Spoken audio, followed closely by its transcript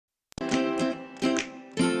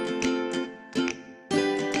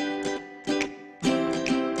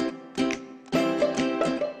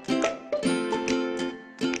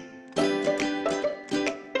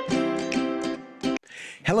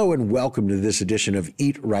Hello and welcome to this edition of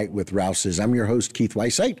Eat Right with Rouses. I'm your host, Keith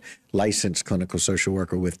Weissite, licensed clinical social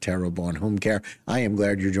worker with Terrebonne Home Care. I am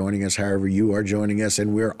glad you're joining us, however you are joining us,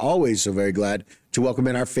 and we're always so very glad to welcome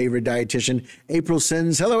in our favorite dietitian, April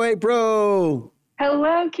Sins. Hello, April.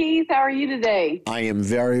 Hello, Keith. How are you today? I am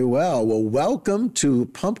very well. Well, welcome to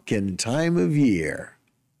pumpkin time of year.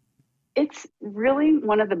 It's really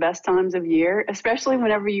one of the best times of year, especially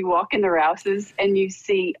whenever you walk in the Rouses and you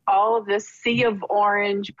see all of this sea of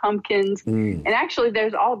orange pumpkins. And actually,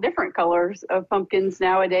 there's all different colors of pumpkins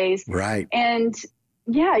nowadays. Right. And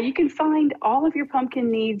yeah, you can find all of your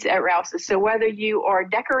pumpkin needs at Rouses. So whether you are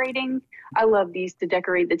decorating, I love these to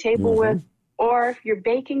decorate the table with, or if you're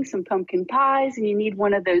baking some pumpkin pies and you need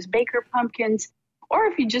one of those baker pumpkins, or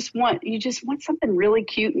if you just want something really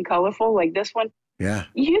cute and colorful like this one. Yeah,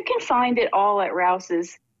 you can find it all at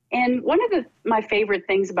Rouses. And one of my favorite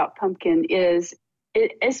things about pumpkin is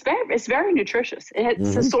it's very nutritious.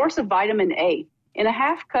 It's a source of vitamin A. In a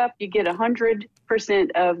half cup, you get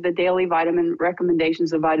 100% of the daily vitamin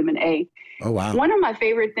recommendations of vitamin A. Oh, wow. One of my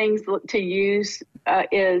favorite things to use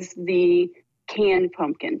is the canned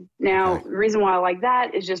pumpkin. Now, the reason why I like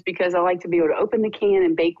that is just because I like to be able to open the can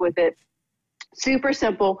and bake with it. Super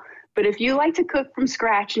simple. But if you like to cook from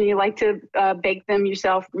scratch and you like to bake them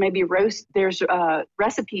yourself, maybe roast, there's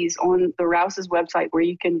recipes on the Rouses website where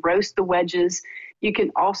you can roast the wedges. You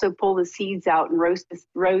can also pull the seeds out and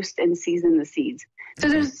roast and season the seeds. So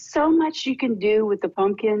there's so much you can do with the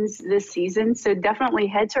pumpkins this season. So definitely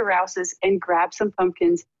head to Rouses and grab some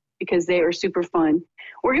pumpkins because they are super fun.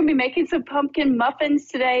 We're going to be making some pumpkin muffins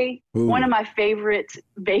today. Ooh. One of my favorite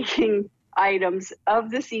baking items of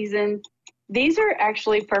the season. These are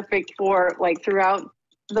actually perfect for like throughout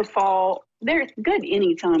the fall. They're good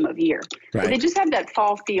any time of year. Right. But they just have that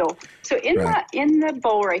fall feel. So in the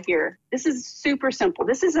bowl right here, this is super simple.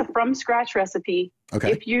 This is a from scratch recipe.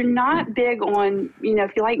 Okay. If you're not big on,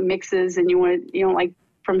 if you like mixes and you don't like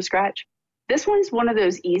from scratch, this one's one of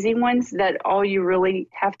those easy ones that all you really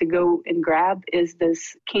have to go and grab is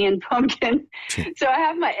this canned pumpkin. So I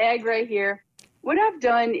have my egg right here. What I've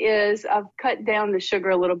done is I've cut down the sugar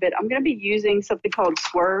a little bit. I'm going to be using something called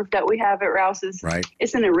Swerve that we have at Rouses. Right.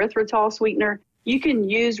 It's an erythritol sweetener. You can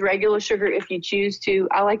use regular sugar if you choose to.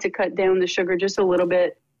 I like to cut down the sugar just a little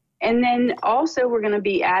bit. And then also we're going to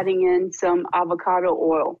be adding in some avocado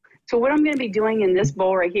oil. So what I'm going to be doing in this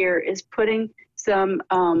bowl right here is putting some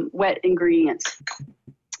wet ingredients.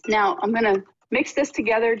 Now I'm going to mix this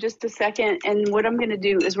together just a second. And what I'm going to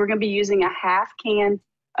do is we're going to be using a half can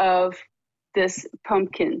of this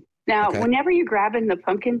pumpkin. Now, whenever you're grabbing the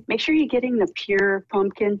pumpkin, make sure you're getting the pure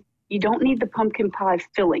pumpkin. You don't need the pumpkin pie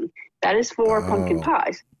filling. That is for pumpkin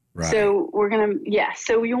pies. Right. So we're going to,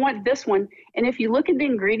 so you want this one. And if you look at the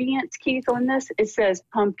ingredients, Keith, on this, it says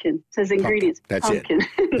pumpkin. It says ingredients. That's pumpkin.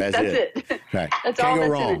 It. That's it. Right. That's Can't all go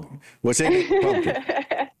that's wrong. in it. What's in it?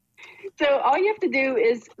 Pumpkin. So all you have to do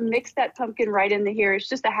is mix that pumpkin right into here. It's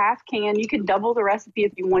just a half can. You can double the recipe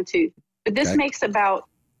if you want to. But this makes about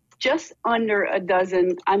just under a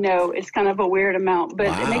dozen. I know it's kind of a weird amount, but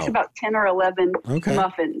it makes about 10 or 11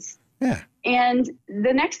 muffins. Yeah. And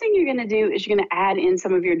the next thing you're going to do is you're going to add in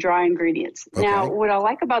some of your dry ingredients. Now, what I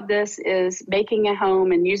like about this is baking at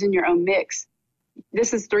home and using your own mix.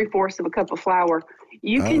 This is 3/4 of a cup of flour.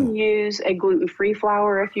 You can use a gluten-free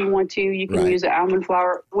flour if you want to. You can use an almond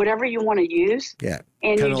flour, whatever you want to use. Yeah.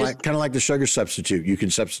 And kind of like the sugar substitute. You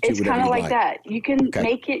can substitute whatever you like. It's kind of like that. You can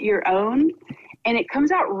make it your own. And it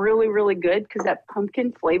comes out really, really good because that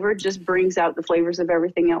pumpkin flavor just brings out the flavors of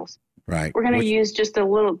everything else. Right. We're going to use just a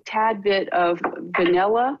little tad bit of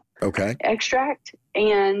vanilla extract.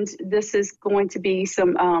 And this is going to be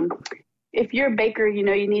some, if you're a baker, you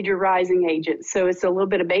need your rising agent. So it's a little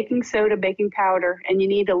bit of baking soda, baking powder, and you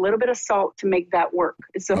need a little bit of salt to make that work.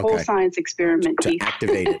 It's a whole science experiment. To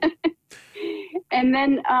activate it. And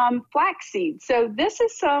then flaxseed. So this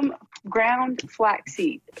is some ground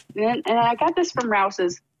flaxseed. And I got this from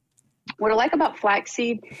Rouses. What I like about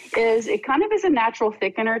flaxseed is it kind of is a natural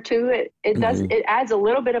thickener to it. It adds a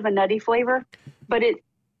little bit of a nutty flavor, but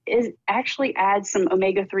it actually adds some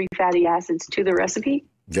omega-3 fatty acids to the recipe.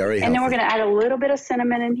 Very healthy. And then we're going to add a little bit of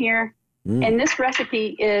cinnamon in here. And this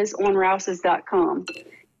recipe is on Rouses.com.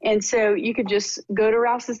 And so you could just go to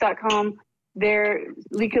Rouses.com. There,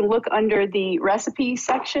 we can look under the recipe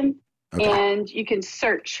section and you can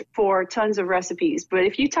search for tons of recipes. But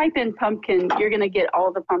if you type in pumpkin, you're going to get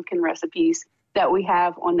all the pumpkin recipes that we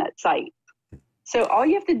have on that site. So all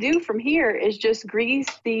you have to do from here is just grease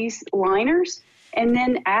these liners and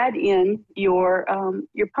then add in your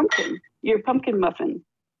pumpkin muffin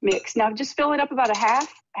mix. Now just fill it up about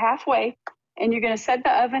halfway. and you're going to set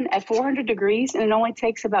the oven at 400 degrees, and it only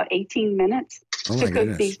takes about 18 minutes to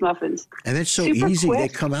cook these muffins. And it's so Super easy. quick. They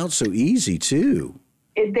come out so easy, too.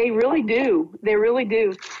 They really do. They really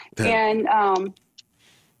do. And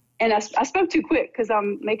I spoke too quick because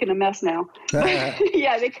I'm making a mess now.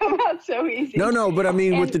 Yeah, they come out so easy. No, but I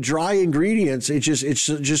mean, with the dry ingredients, it's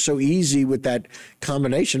just so easy with that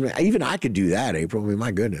combination. Even I could do that, April. I mean,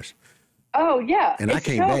 my goodness. Oh, yeah. And it's I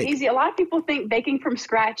can't so bake. easy. A lot of people think baking from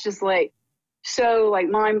scratch is like so like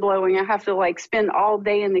mind blowing. I have to like spend all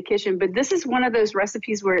day in the kitchen. But this is one of those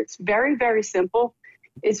recipes where it's very, very simple.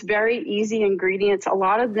 It's very easy ingredients. A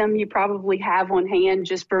lot of them you probably have on hand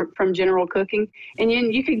just from general cooking. And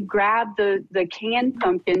you can grab the canned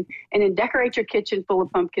pumpkin and then decorate your kitchen full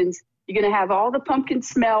of pumpkins. You're going to have all the pumpkin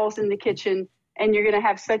smells in the kitchen, and you're going to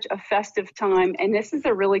have such a festive time. And this is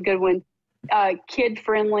a really good one. Kid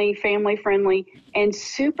friendly, family friendly, and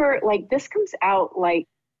super, like this comes out like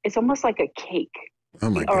it's almost like a cake. Oh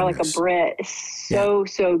my or like a goodness. bread. It's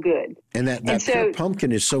so good. And that pure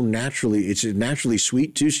pumpkin is so it's naturally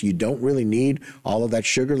sweet too, so you don't really need all of that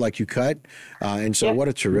sugar like you cut. And so what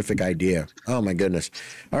a terrific idea. Oh my goodness.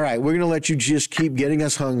 All right, we're going to let you just keep getting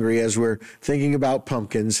us hungry as we're thinking about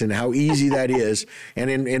pumpkins and how easy that is. And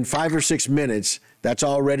in 5 or 6 minutes, that's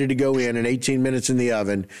all ready to go in 18 minutes in the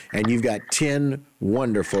oven, and you've got 10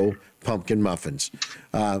 wonderful pumpkin muffins.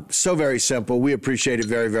 So very simple. We appreciate it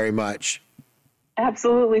very, very much.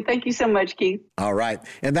 Absolutely. Thank you so much, Keith. All right.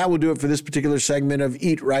 And that will do it for this particular segment of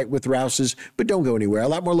Eat Right with Rouses. But don't go anywhere. A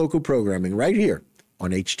lot more local programming right here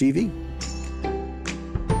on HTV.